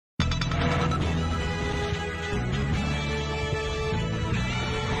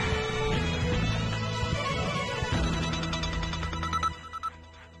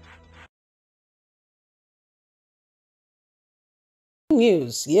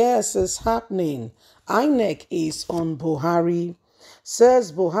News, yes, it's happening. Inec is on Buhari,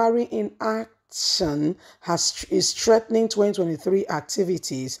 says Buhari in action is threatening 2023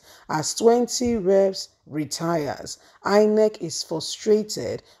 activities as 20 reps retires. Inec is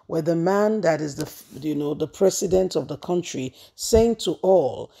frustrated with the man that is the president of the country saying to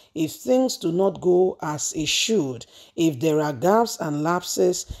all, if things do not go as it should, if there are gaps and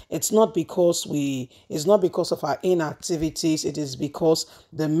lapses, it's not because of our inactivities, it is because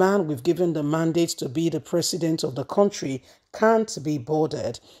the man we've given the mandate to be the president of the country can't be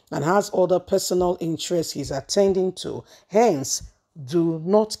bothered and has other personal interests he's attending to. Hence, do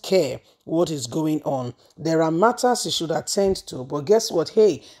not care what is going on. There are matters he should attend to, but guess what?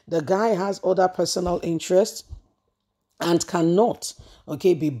 Hey, the guy has other personal interests and cannot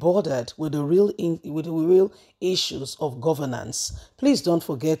be bothered with the real issues of governance. Please don't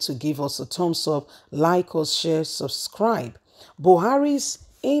forget to give us a thumbs up, like us, share, subscribe. Buhari's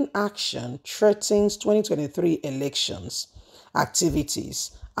inaction threatens 2023 elections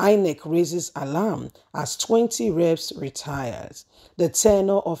activities. Inec raises alarm as 20 reps retires. The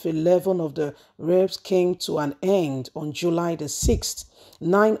tenure of 11 of the reps came to an end on July the 6th.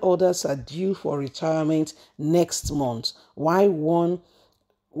 9 others are due for retirement next month. Why one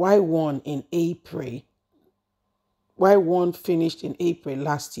in April? Why one finished in April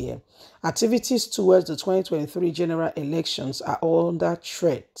last year? Activities towards the 2023 general elections are under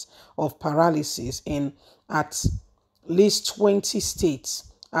threat of paralysis in at least 20 states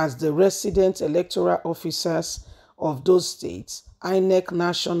as the resident electoral officers of those states, Inec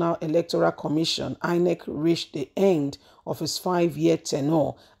National Electoral Commission, Inec reached the end of its 5-year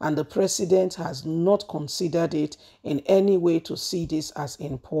tenure, and the president has not considered it in any way to see this as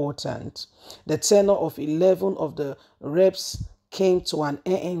important. The tenure of 11 of the reps came to an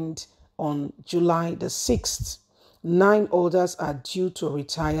end on July the 6th. 9 others are due to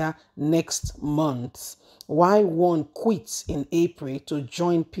retire next month. Why one quits in April to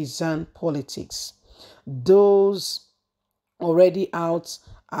join peasant politics? Those already out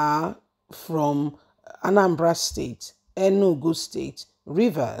are from Anambra State, Enugu State,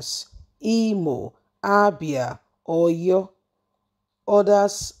 Rivers, Imo, Abia, Oyo.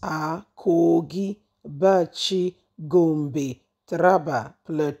 Others are Kogi, Bachi, Gombe, Taraba,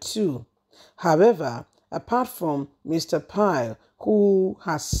 Plateau. However, apart from Mr. Pyle, who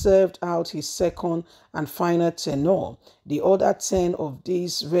has served out his second and final tenure, the other 10 of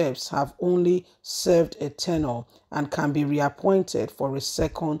these reps have only served a tenure and can be reappointed for a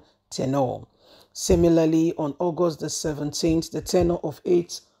second tenure. Similarly, on August the 17th, the tenure of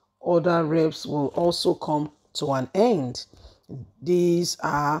 8 other reps will also come to an end. These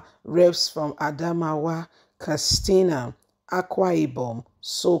are reps from Adamawa, Katsina, Akwa Ibom,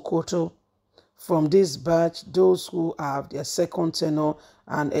 Sokoto. From this batch, those who have their second tenure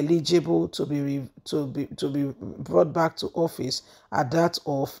and eligible to be brought back to office are that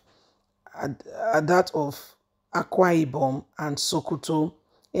of Akwa Ibom and Sokoto.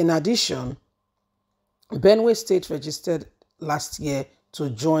 In addition, Benue State registered last year to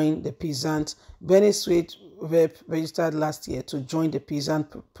join the peasant. Benue State rep registered last year to join the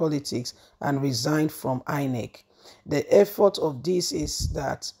peasant politics and resigned from Inec. The effect of this is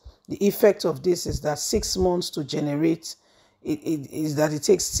that 6 months to generate. It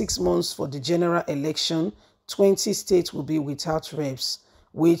takes 6 months for the general election. 20 states will be without reps,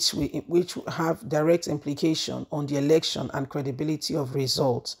 which have direct implication on the election and credibility of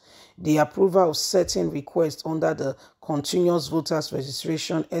results. The approval of certain requests under the continuous voters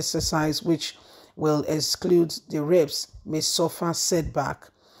registration exercise, which will exclude the reps, may suffer setback.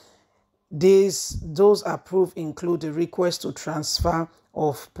 Those approved include the request to transfer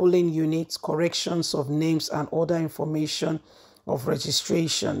of polling units, corrections of names, and other information of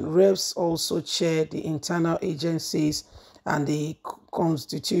registration. Reps also chair the internal agencies and the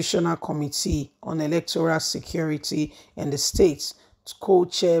Constitutional Committee on Electoral Security in the states,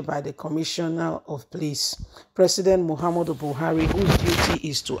 co-chaired by the Commissioner of Police. President Muhammadu Buhari, whose duty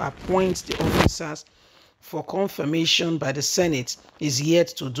is to appoint the officers for confirmation by the Senate, is yet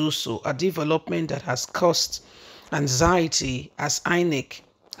to do so, a development that has caused anxiety at INEC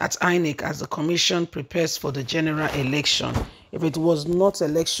as the commission prepares for the general election. If it was not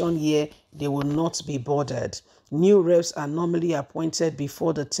election year, they will not be bothered. New reps are normally appointed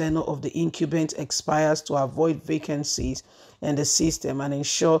before the tenure of the incumbent expires to avoid vacancies in the system and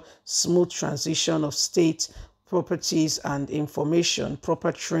ensure smooth transition of state properties and information,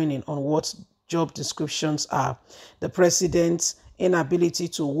 proper training on what job descriptions are. The president's inability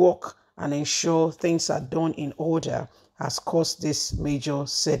to work and ensure things are done in order has caused this major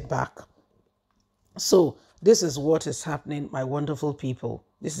setback. So This is what is happening, my wonderful people.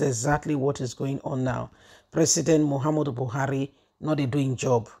 This is exactly what is going on now. President Muhammadu Buhari not a doing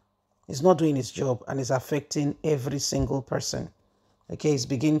job. He's not doing his job, and it's affecting every single person. Okay, it's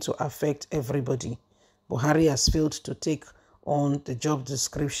beginning to affect everybody. Buhari has failed to take on the job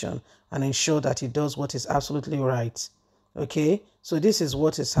description and ensure that he does what is absolutely right. Okay, so this is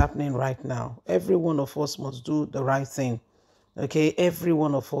what is happening right now. Every one of us must do the right thing. Okay, every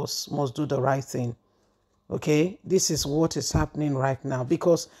one of us must do the right thing. Okay, this is what is happening right now,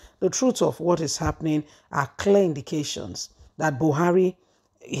 because the truth of what is happening are clear indications that Buhari,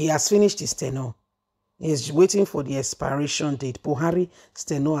 he has finished his tenure. He is waiting for the expiration date. Buhari's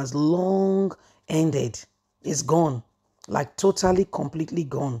tenure has long ended. It's gone, like totally, completely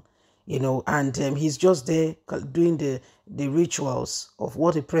gone, and he's just there doing the rituals of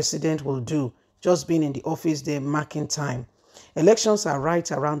what a president will do, just being in the office there, marking time. Elections are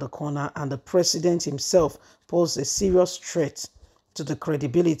right around the corner, and the president himself poses a serious threat to the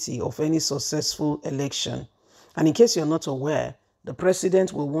credibility of any successful election. And in case you're not aware, the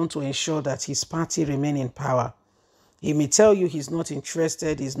president will want to ensure that his party remain in power. He may tell you he's not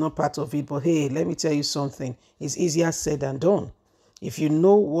interested, he's not part of it, but hey, let me tell you something. It's easier said than done. If you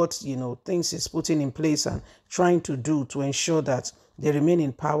know what, things he's putting in place and trying to do to ensure that they remain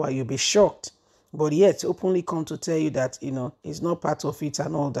in power, you'll be shocked. But yet, openly come to tell you that, he's not part of it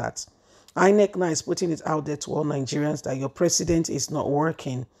and all that. Inec now is putting it out there to all Nigerians that your president is not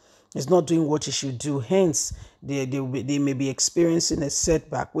working. He's not doing what he should do. Hence, they may be experiencing a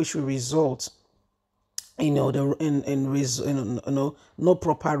setback, which will result no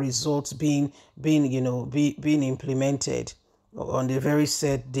proper results being implemented on the very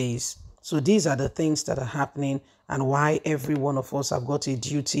set days. So these are the things that are happening, and why every one of us have got a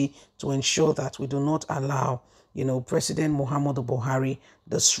duty to ensure that we do not allow President Muhammadu Buhari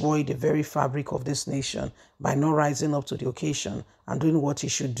destroy the very fabric of this nation by not rising up to the occasion and doing what he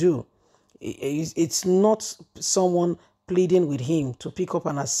should do. It's not someone pleading with him to pick up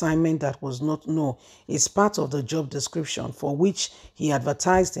an assignment that was not, no, it's part of the job description for which he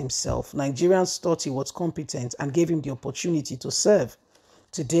advertised himself. Nigerians thought he was competent and gave him the opportunity to serve.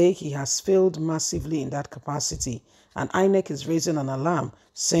 Today, he has failed massively in that capacity, and Inec is raising an alarm,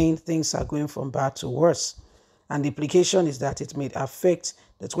 saying things are going from bad to worse. And the implication is that it may affect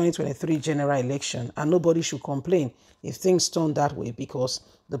the 2023 general election, and nobody should complain if things turn that way, because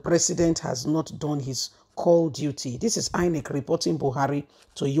the president has not done his call duty. This is Inec reporting Buhari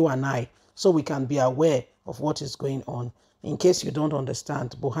to you and I, so we can be aware of what is going on. In case you don't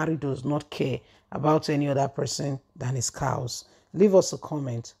understand, Buhari does not care about any other person than his cows. Leave us a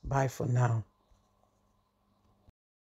comment. Bye for now.